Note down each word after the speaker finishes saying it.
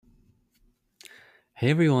Hey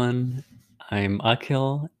everyone, I'm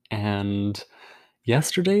Akhil, and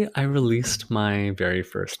yesterday I released my very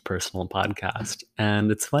first personal podcast. And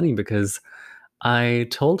it's funny because I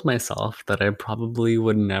told myself that I probably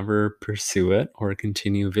would never pursue it or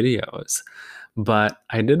continue videos. But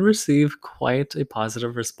I did receive quite a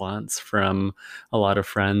positive response from a lot of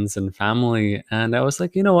friends and family. And I was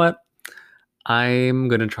like, you know what? I'm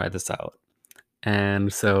going to try this out.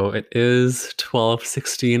 And so it is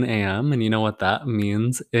 12:16 a.m. and you know what that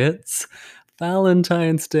means? It's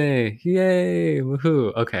Valentine's Day. Yay!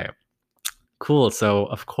 Woohoo. Okay, cool. So,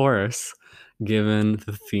 of course, given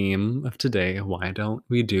the theme of today, why don't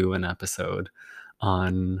we do an episode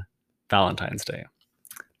on Valentine's Day?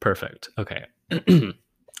 Perfect. Okay.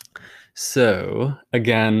 So,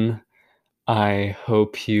 again, I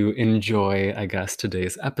hope you enjoy, I guess,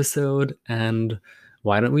 today's episode, and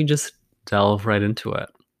why don't we just delve right into it?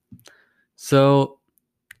 So,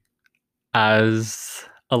 as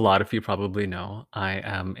a lot of you probably know, I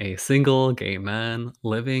am a single gay man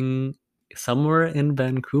living somewhere in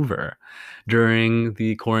Vancouver during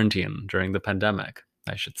the quarantine, during the pandemic,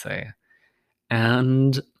 I should say.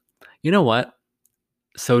 And you know what?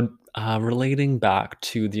 Relating back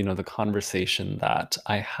to the conversation that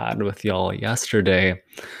I had with y'all yesterday,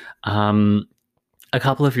 um, a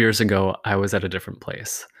couple of years ago, I was at a different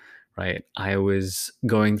place, right? I was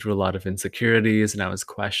going through a lot of insecurities and I was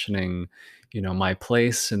questioning, my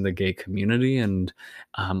place in the gay community. And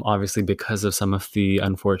obviously, because of some of the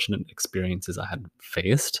unfortunate experiences I had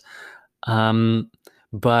faced. Um,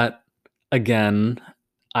 but again,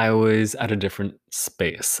 I was at a different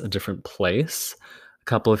space, a different place a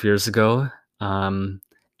couple of years ago. Um,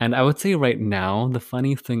 and I would say right now, the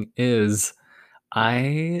funny thing is,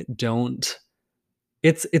 I don't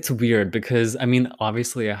it's weird because I mean,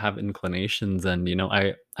 obviously I have inclinations and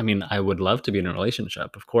I mean, I would love to be in a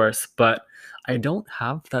relationship, of course, but I don't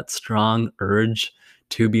have that strong urge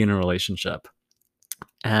to be in a relationship.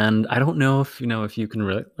 And I don't know if you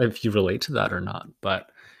can if you relate to that or not, but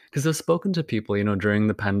because I've spoken to people, during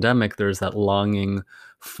the pandemic, there's that longing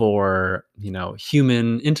for,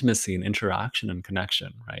 human intimacy and interaction and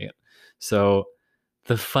connection, right? So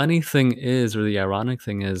the funny thing is, or the ironic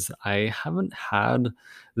thing is, I haven't had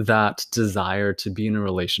that desire to be in a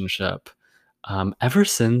relationship ever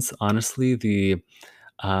since, honestly, the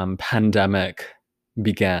pandemic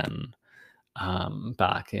began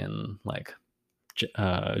back in like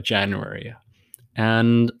January.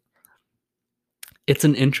 And it's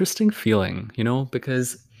an interesting feeling,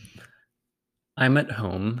 because I'm at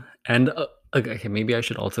home and okay, maybe I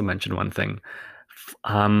should also mention one thing.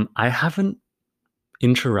 I haven't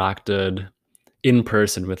interacted in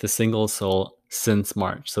person with a single soul since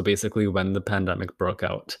March. So basically, when the pandemic broke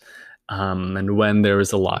out, and when there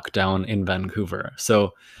was a lockdown in Vancouver.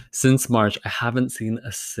 So since March, I haven't seen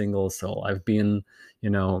a single soul. I've been, you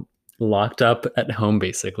know, locked up at home,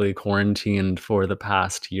 basically quarantined for the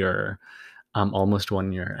past year, almost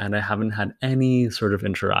 1 year, and I haven't had any sort of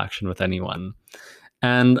interaction with anyone.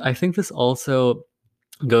 And I think this also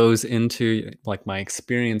goes into like my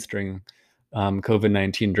experience during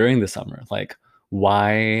COVID-19 during the summer, like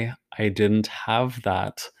why I didn't have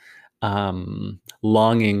that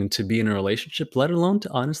longing to be in a relationship, let alone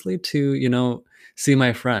to honestly to, see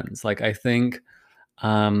my friends. Like I think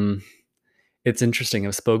um, it's interesting.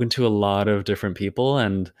 I've spoken to a lot of different people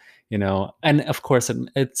and of course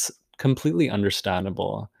it's completely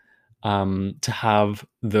understandable to have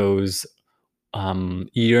those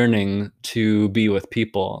yearning to be with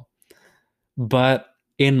people. But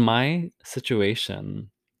in my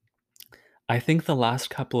situation, I think the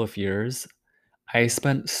last couple of years, I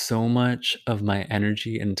spent so much of my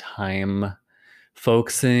energy and time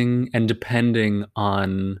focusing and depending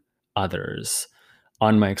on others,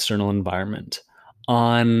 on my external environment,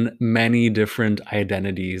 on many different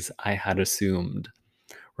identities I had assumed,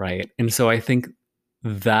 right? And so I think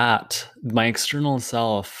that my external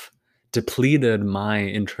self depleted my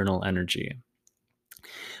internal energy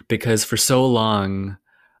because for so long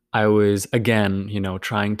I was again,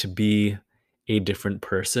 trying to be a different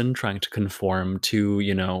person, trying to conform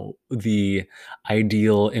to, the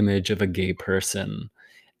ideal image of a gay person.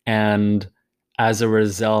 And as a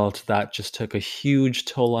result, that just took a huge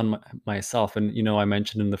toll on myself. And, I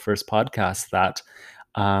mentioned in the first podcast that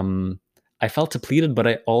I felt depleted, but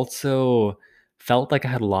I also felt like I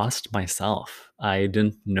had lost myself. I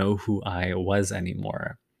didn't know who I was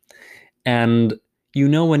anymore. And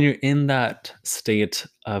when you're in that state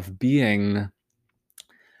of being,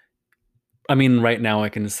 I mean, right now I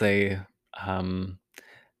can say um,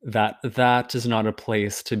 that that is not a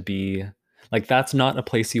place to be. Like, that's not a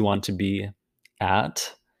place you want to be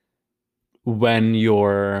at when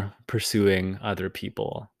you're pursuing other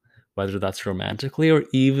people, whether that's romantically or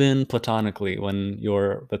even platonically when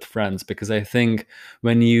you're with friends. Because I think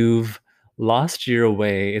when you've lost your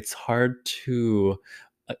way, it's hard to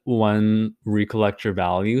one, recollect your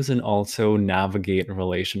values and also navigate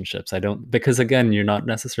relationships. I don't, because again, you're not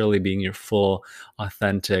necessarily being your full,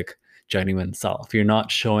 authentic, genuine self. You're not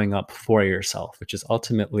showing up for yourself, which is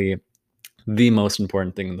ultimately the most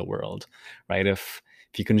important thing in the world, right? If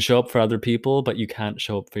you can show up for other people but you can't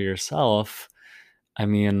show up for yourself, I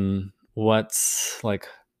mean, what's like,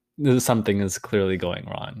 something is clearly going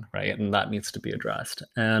wrong, right? And that needs to be addressed.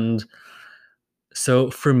 And so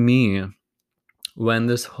for me, when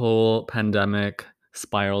this whole pandemic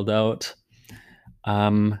spiraled out,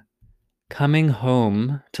 um, coming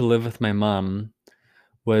home to live with my mom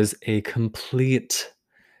was a complete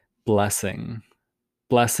blessing,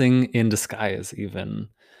 blessing in disguise, even.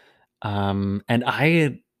 And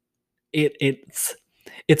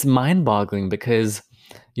it's mind-boggling because,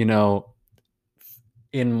 you know,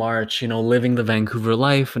 in March, living the Vancouver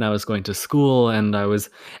life, and I was going to school, and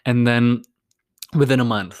then within a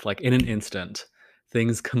month, like in an instant,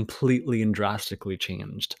 things completely and drastically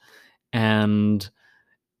changed. And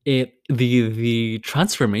the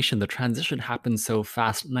transformation, the transition happened so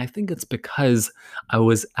fast. And I think it's because I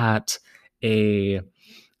was a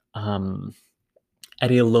um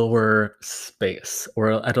at a lower space,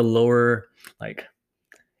 or at a lower, like,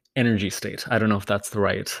 energy state. I don't know if that's the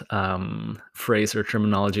right phrase or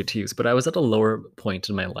terminology to use, but I was at a lower point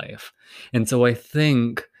in my life. And so I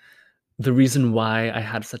think the reason why I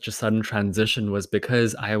had such a sudden transition was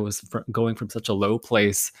because I was going from such a low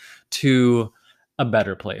place to a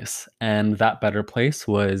better place. And that better place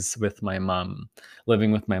was with my mom,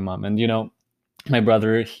 living with my mom. And, my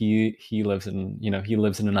brother, he lives in, he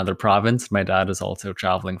lives in another province. My dad is also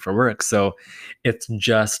traveling for work. So it's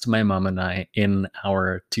just my mom and I in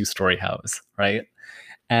our two-story house, right?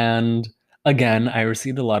 And again, I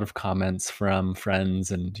received a lot of comments from friends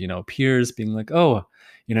and, peers being like, "Oh,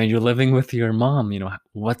 you're living with your mom,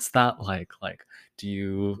 what's that like? Like, do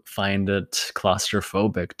you find it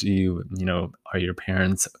claustrophobic? Do you, are your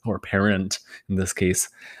parents, or parent in this case,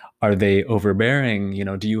 are they overbearing?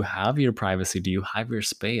 Do you have your privacy? Do you have your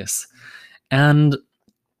space?" And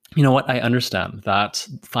you know what? I understand that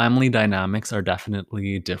family dynamics are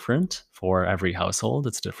definitely different for every household.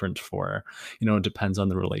 It's different for, it depends on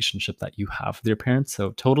the relationship that you have with your parents.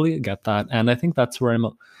 So totally get that. And I think that's where I'm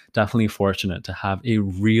definitely fortunate to have a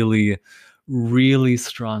really, really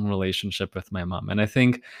strong relationship with my mom. And I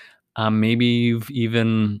think maybe you've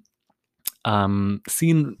even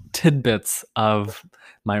seen tidbits of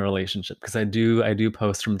my relationship, because I do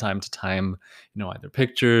post from time to time, either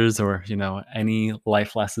pictures or, any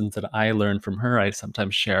life lessons that I learned from her. I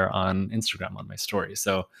sometimes share on Instagram on my story.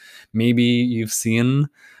 So maybe you've seen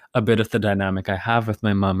a bit of the dynamic I have with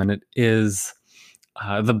my mom, and it is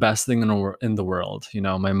the best thing in the world.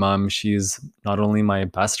 My mom, she's not only my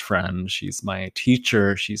best friend, she's my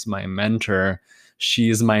teacher, she's my mentor,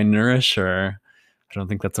 she's my nourisher. I don't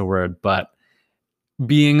think that's a word, but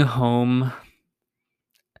being home.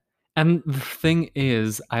 And the thing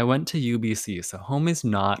is, I went to UBC, so home is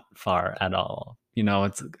not far at all.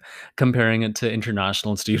 It's comparing it to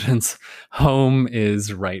international students, home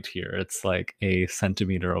is right here. It's like a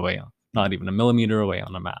centimeter away, not even a millimeter away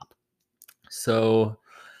on a map. So,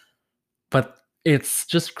 but it's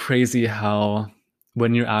just crazy how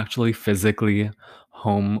when you're actually physically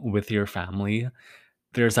home with your family,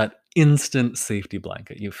 there's that instant safety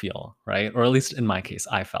blanket you feel, right? Or at least in my case,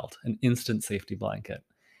 I felt an instant safety blanket.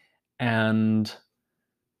 And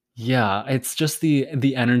yeah, it's just the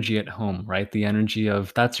energy at home, right? The energy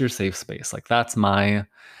of, that's your safe space. Like that's my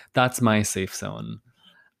safe zone.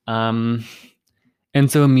 Um and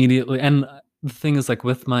so immediately, and the thing is, like,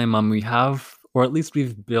 with my mom, we have, or at least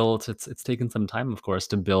we've built, it's taken some time, of course,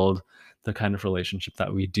 to build the kind of relationship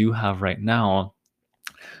that we do have right now,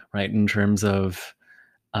 right? In terms of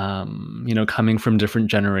coming from different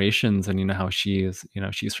generations, and how she's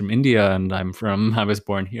from India and I was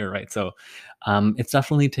born here, right? So it's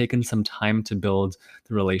definitely taken some time to build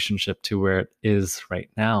the relationship to where it is right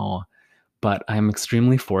now. But I'm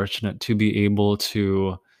extremely fortunate to be able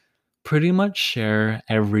to pretty much share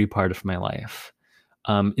every part of my life,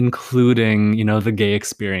 including, the gay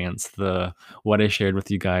experience, the what I shared with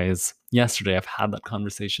you guys yesterday. I've had that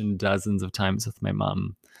conversation dozens of times with my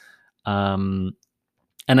mom. Um,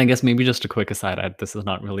 and I guess maybe just a quick aside, this is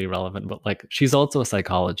not really relevant, but like, she's also a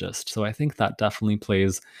psychologist. So I think that definitely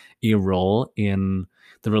plays a role in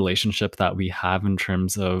the relationship that we have in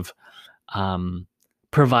terms of um,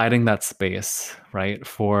 providing that space, right,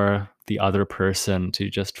 for the other person to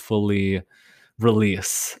just fully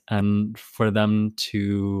release and for them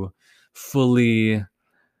to fully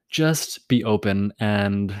just be open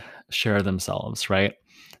and share themselves, right?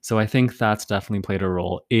 So I think that's definitely played a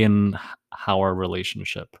role in how our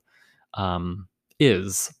relationship um,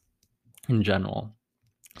 is in general.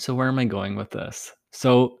 So where am I going with this?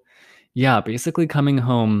 So yeah, basically coming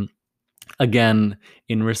home again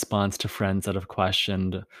in response to friends that have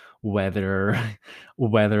questioned whether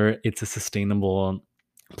whether it's a sustainable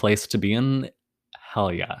place to be in.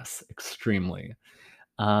 Hell yes, extremely.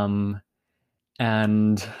 Um,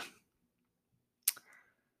 and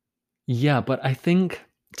yeah, but I think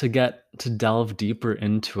to delve deeper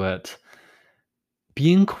into it,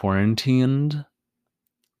 being quarantined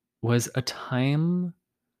was a time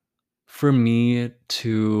for me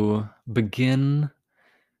to begin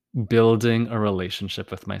building a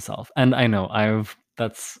relationship with myself. And I know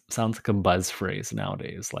that's sounds like a buzz phrase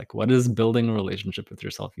nowadays. Like, what does building a relationship with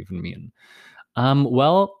yourself even mean?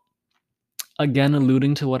 Well, again,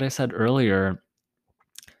 alluding to what I said earlier,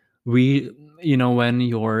 we, when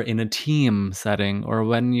you're in a team setting or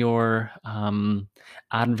when you're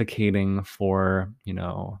advocating for,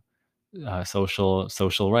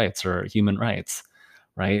 social rights or human rights,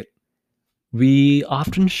 right? We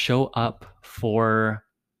often show up for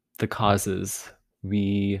the causes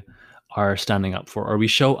we are standing up for, or we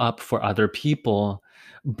show up for other people.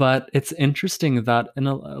 But it's interesting that in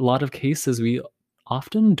a lot of cases, we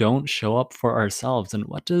often don't show up for ourselves. And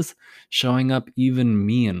what does showing up even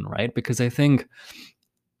mean, right? Because I think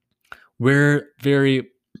we're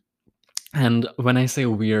very, and when I say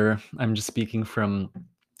we're, I'm just speaking from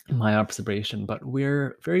my observation, but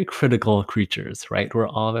we're very critical creatures, right? We're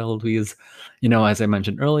always, as I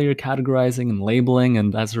mentioned earlier, categorizing and labeling.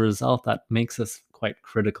 And as a result, that makes us quite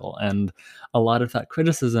critical. And a lot of that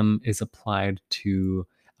criticism is applied to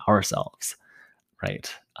ourselves,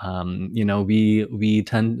 right? We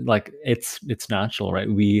tend, like, it's natural,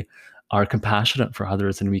 right? We are compassionate for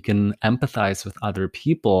others and we can empathize with other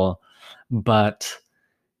people, but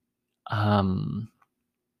um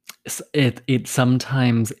it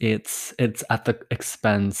sometimes it's at the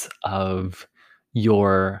expense of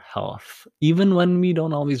your health, even when we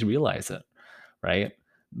don't always realize it, right?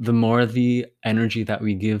 The more the energy that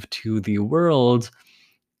we give to the world,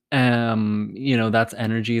 that's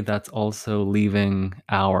energy that's also leaving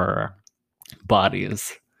our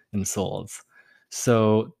bodies and souls.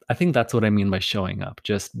 So I think that's what I mean by showing up,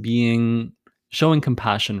 just showing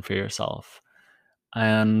compassion for yourself.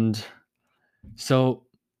 And so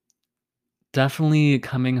definitely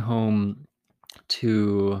coming home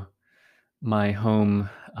to my home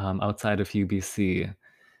outside of UBC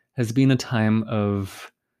has been a time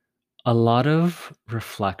of a lot of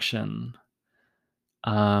reflection.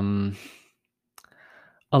 Um,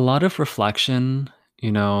 a lot of reflection,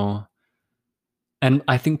 you know, and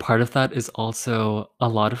I think part of that is also a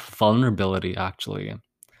lot of vulnerability, actually.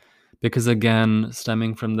 Because again,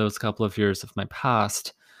 stemming from those couple of years of my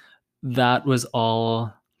past, that was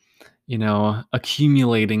all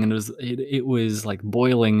accumulating, and it was like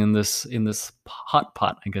boiling in this hot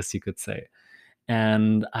pot, I guess you could say.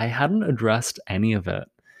 And I hadn't addressed any of it.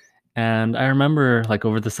 And I remember, like,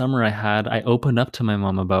 over the summer I opened up to my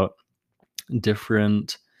mom about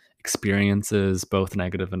different experiences, both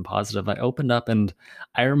negative and positive. I opened up, and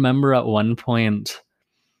I remember at one point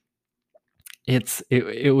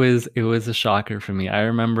it was a shocker for me. I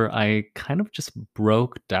remember I kind of just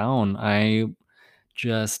broke down. I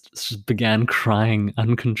just began crying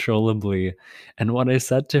uncontrollably. And what I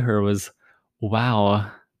said to her was, wow,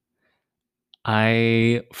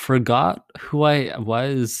 I forgot who I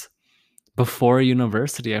was before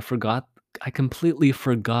university. I completely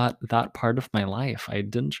forgot that part of my life. I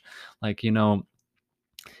didn't, like,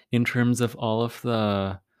 in terms of all of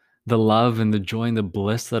the love and the joy and the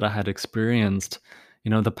bliss that I had experienced,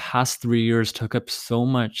 the past 3 years took up so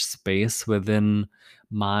much space within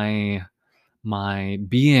my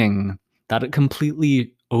being that it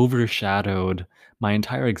completely overshadowed my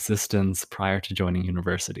entire existence prior to joining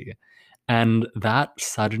university. And that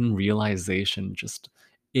sudden realization just,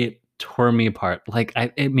 it tore me apart. Like,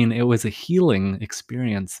 I mean, it was a healing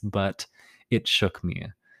experience, but it shook me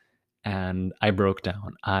and I broke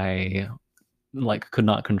down. I, like, could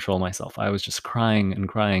not control myself. I was just crying and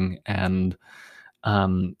crying. And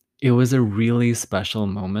it was a really special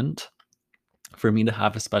moment for me to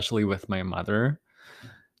have, especially with my mother,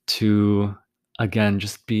 to again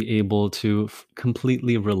just be able to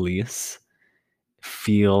completely release,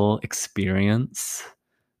 feel, experience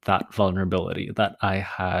that vulnerability that I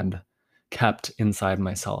had kept inside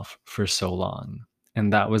myself for so long.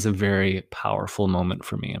 And that was a very powerful moment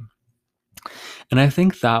for me. And I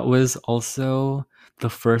think that was also the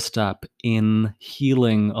first step in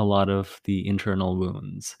healing a lot of the internal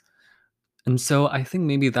wounds. And so I think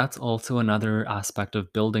maybe that's also another aspect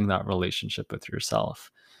of building that relationship with yourself.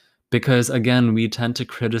 Because again, we tend to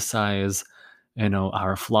criticize,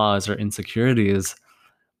 our flaws or insecurities,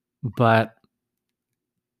 but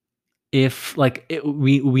if like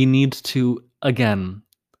we need to, again,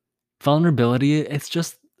 vulnerability, it's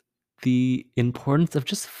just the importance of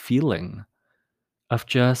just feeling, of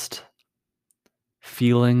just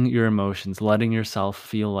feeling your emotions, letting yourself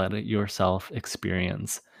feel, letting yourself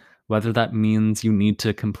experience. Whether that means you need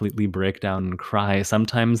to completely break down and cry,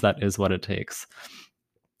 sometimes that is what it takes,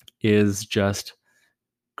 is just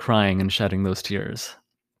crying and shedding those tears.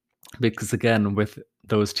 Because again, with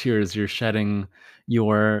those tears,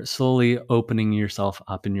 you're slowly opening yourself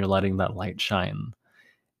up and you're letting that light shine.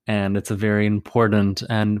 And it's a very important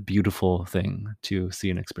and beautiful thing to see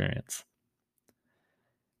and experience.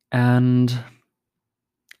 And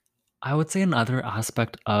I would say another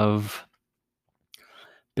aspect of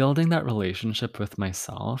building that relationship with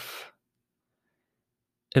myself,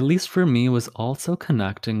 at least for me, was also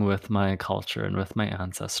connecting with my culture and with my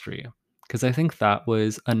ancestry. Because I think that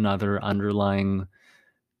was another underlying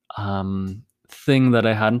thing that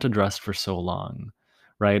I hadn't addressed for so long,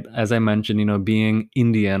 right? As I mentioned, being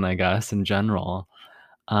Indian, I guess, in general,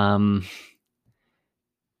 um,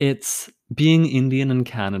 it's being Indian in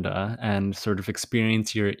Canada and sort of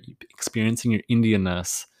experiencing your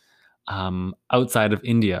Indianness outside of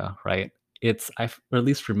India, right? Or at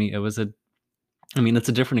least for me, it's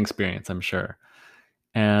a different experience, I'm sure.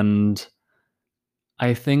 And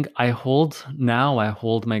I think I hold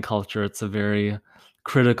my culture. It's a very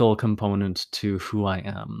critical component to who I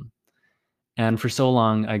am. And for so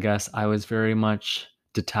long, I guess I was very much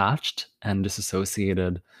detached and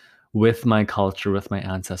disassociated with my culture, with my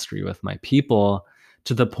ancestry, with my people,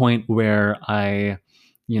 to the point where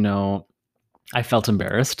you know, I felt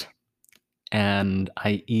embarrassed and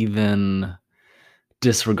I even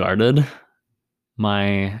disregarded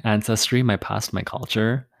my ancestry, my past, my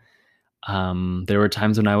culture. There were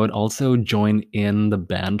times when I would also join in the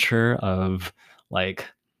banter of like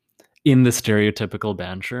in the stereotypical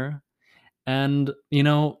banter. And,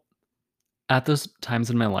 at those times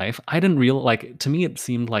in my life, I didn't real like to me it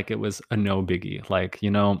seemed like it was a no biggie. Like,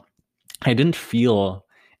 I didn't feel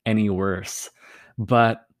any worse.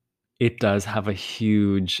 But it does have a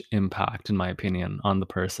huge impact, in my opinion, on the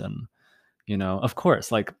person. Of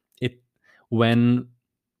course, like it when,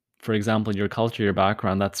 for example, your culture, your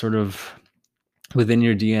background, that's sort of within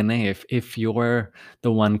your DNA. If you're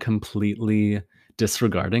the one completely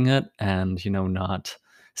disregarding it and, not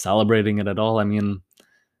celebrating it at all,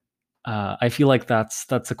 I feel like that's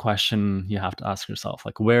a question you have to ask yourself.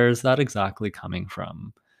 Like, where is that exactly coming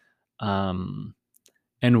from? Um,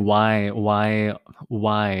 and why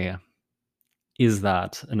is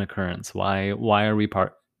that an occurrence? Why are we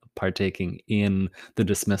partaking in the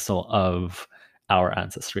dismissal of our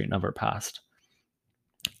ancestry and of our past?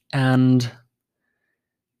 And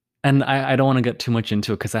I don't want to get too much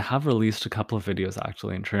into it because I have released a couple of videos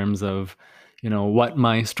actually in terms of, what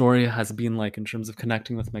my story has been like in terms of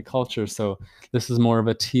connecting with my culture. So this is more of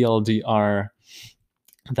a TLDR,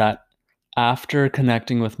 that after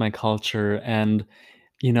connecting with my culture and,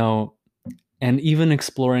 you know, and even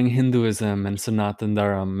exploring Hinduism and Sanatan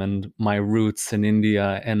Dharam and my roots in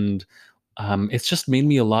India, and it's just made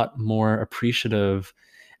me a lot more appreciative,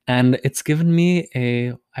 and it's given me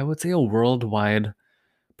I would say, a worldwide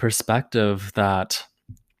perspective that,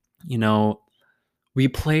 you know, we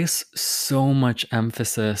place so much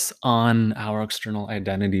emphasis on our external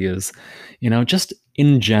identities. Just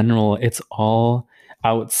in general, it's all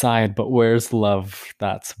outside, but where's love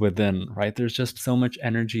that's within, right? There's just so much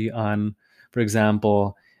energy on, for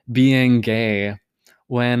example, being gay,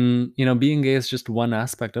 when, being gay is just one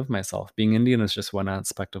aspect of myself. Being Indian is just one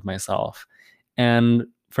aspect of myself. And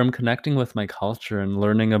from connecting with my culture and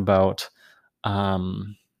learning about,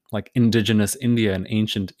 like indigenous India and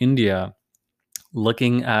ancient India,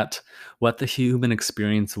 looking at what the human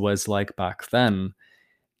experience was like back then.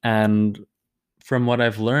 And from what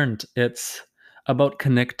I've learned, it's about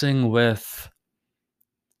connecting with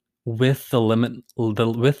the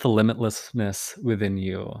limitlessness within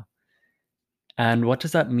you. And what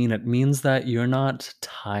does that mean? It means that you're not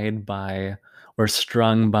tied by or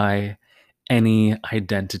strung by any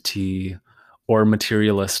identity or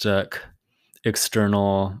materialistic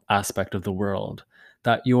external aspect of the world,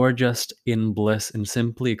 that you're just in bliss and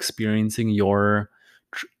simply experiencing your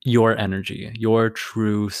energy, your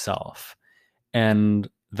true self. And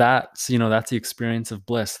that's, that's the experience of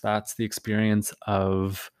bliss. That's the experience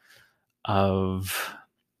of like,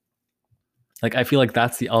 I feel like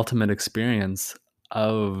that's the ultimate experience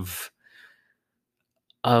of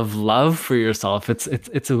love for yourself.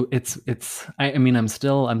 I mean, I'm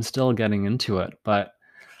still getting into it, but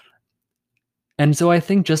and so I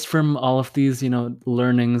think just from all of these,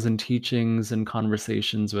 learnings and teachings and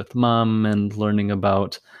conversations with mom and learning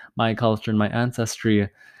about my culture and my ancestry,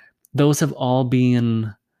 those have all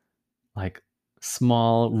been like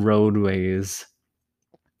small roadways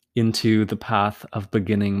into the path of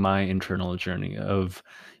beginning my internal journey of,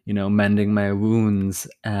 mending my wounds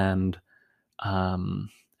and um,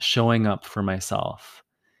 showing up for myself.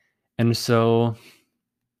 And so,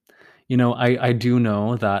 I do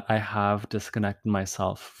know that I have disconnected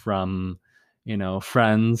myself from,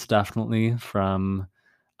 friends, definitely from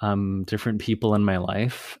different people in my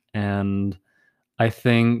life. And I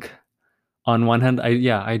think on one hand,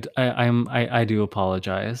 I do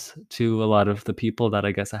apologize to a lot of the people that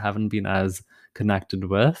I guess I haven't been as connected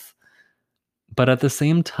with. But at the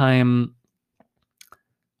same time,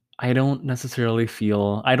 I don't necessarily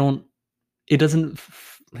feel, I don't, it doesn't,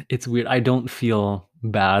 it's weird. I don't feel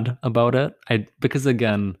bad about it. Because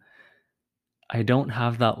again, I don't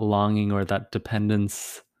have that longing or that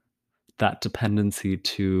dependency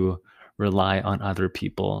to rely on other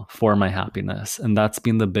people for my happiness. And that's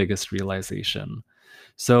been the biggest realization.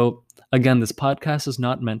 So, again, this podcast is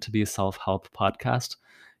not meant to be a self help podcast.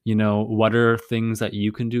 What are things that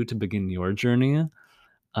you can do to begin your journey?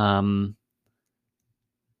 Um,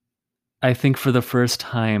 I think for the first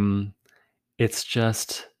time, it's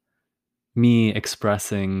just me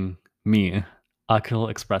expressing me, Akil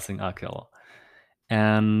expressing Akil.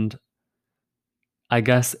 And I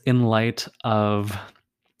guess in light of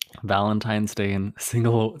Valentine's Day and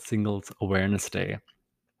Singles Awareness Day,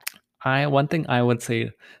 one thing I would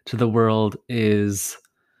say to the world is,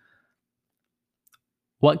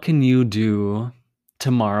 what can you do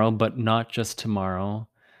tomorrow, but not just tomorrow,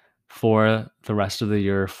 for the rest of the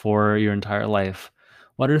year, for your entire life?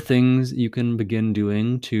 What are things you can begin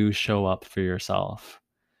doing to show up for yourself?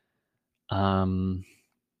 Um,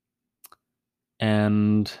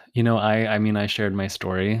 and I mean, I shared my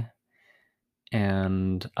story,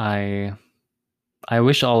 and I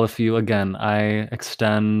wish all of you, again, I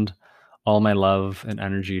extend all my love and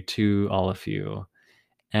energy to all of you.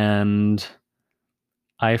 And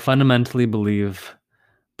I fundamentally believe,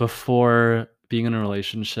 before being in a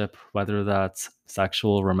relationship, whether that's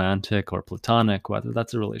sexual, romantic, or platonic, whether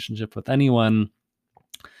that's a relationship with anyone,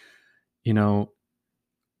 you know,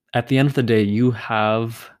 at the end of the day, you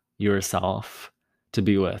have yourself to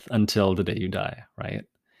be with until the day you die, right?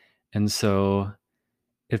 And so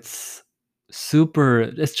it's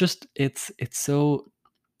it's so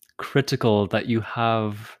critical that you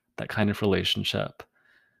have that kind of relationship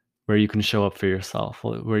where you can show up for yourself,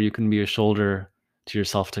 where you can be a shoulder to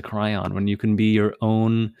yourself to cry on, when you can be your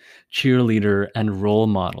own cheerleader and role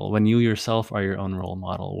model, when you yourself are your own role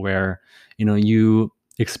model, where you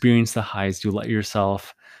experience the highs, you let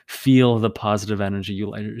yourself feel the positive energy, you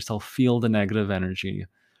let yourself feel the negative energy,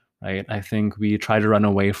 right? I think we try to run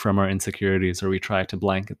away from our insecurities, or we try to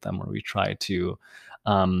blanket them, or we try to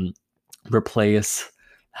um, replace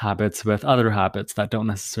habits with other habits that don't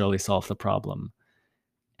necessarily solve the problem.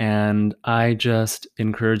 And I just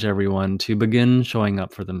encourage everyone to begin showing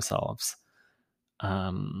up for themselves.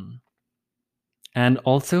 Um, and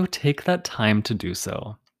also take that time to do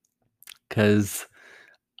so. Because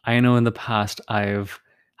I know in the past I've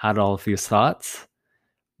had all of these thoughts,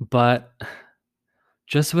 but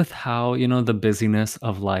just with how, the busyness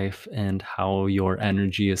of life and how your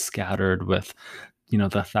energy is scattered with,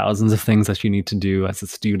 the thousands of things that you need to do as a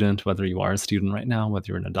student, whether you are a student right now, whether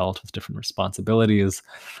you're an adult with different responsibilities.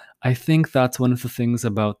 I think that's one of the things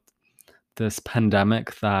about this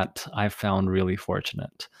pandemic that I found really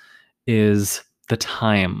fortunate, is the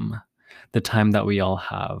time that we all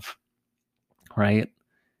have, right?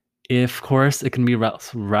 Of course, it can be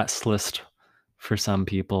restless for some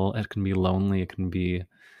people. It can be lonely. It can be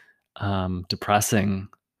depressing.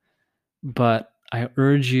 But I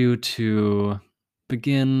urge you to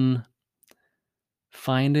begin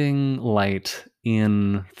finding light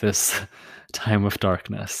in this time of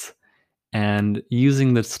darkness and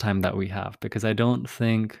using this time that we have, because you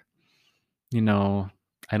know,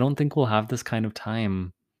 I don't think we'll have this kind of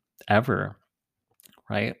time ever,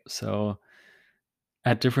 right? So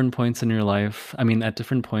at different points in your life, I mean, at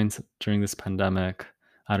different points during this pandemic,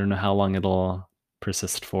 I don't know how long it'll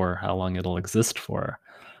persist for, how long it'll exist for,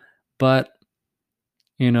 but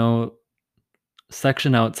you know,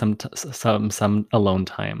 section out some alone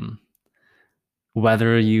time.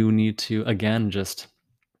 Whether you need to, again, just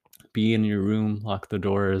be in your room, lock the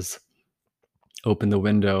doors, open the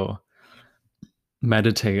window,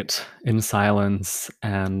 meditate in silence,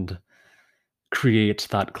 and create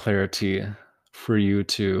that clarity for you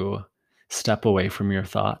to step away from your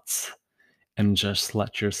thoughts and just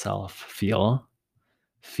let yourself feel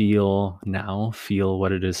now, feel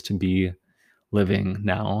what it is to be living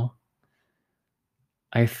now.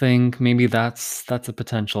 I think maybe that's a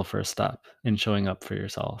potential first step in showing up for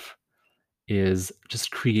yourself, is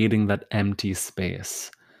just creating that empty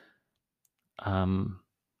space.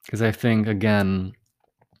 Because I think, again,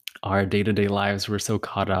 our day-to-day lives, we're so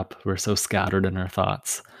caught up, we're so scattered in our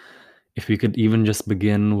thoughts. If we could even just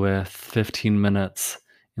begin with 15 minutes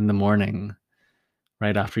in the morning,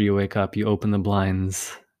 right after you wake up, you open the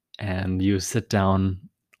blinds and you sit down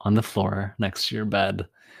on the floor next to your bed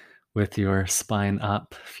with your spine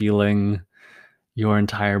up, feeling your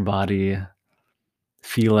entire body,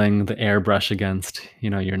 feeling the air brush against,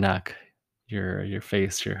 your neck, your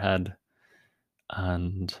face, your head.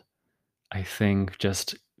 And I think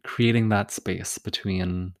just creating that space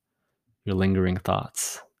between your lingering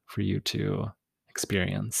thoughts for you to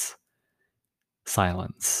experience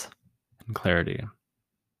silence and clarity.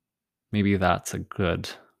 Maybe that's a good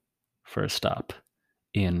first step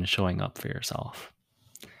in showing up for yourself.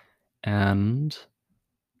 And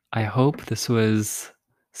I hope this was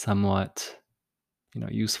somewhat,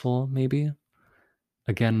 useful, maybe.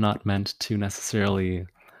 Again, not meant to necessarily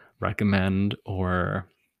recommend or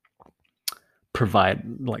provide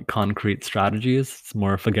like concrete strategies. It's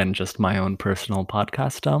more of, again, just my own personal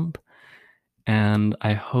podcast dump. And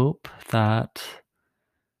I hope that,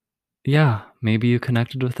 yeah, maybe you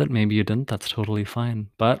connected with it, maybe you didn't. That's totally fine.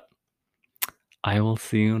 But I will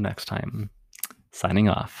see you next time. Signing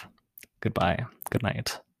off. Goodbye. Good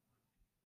night.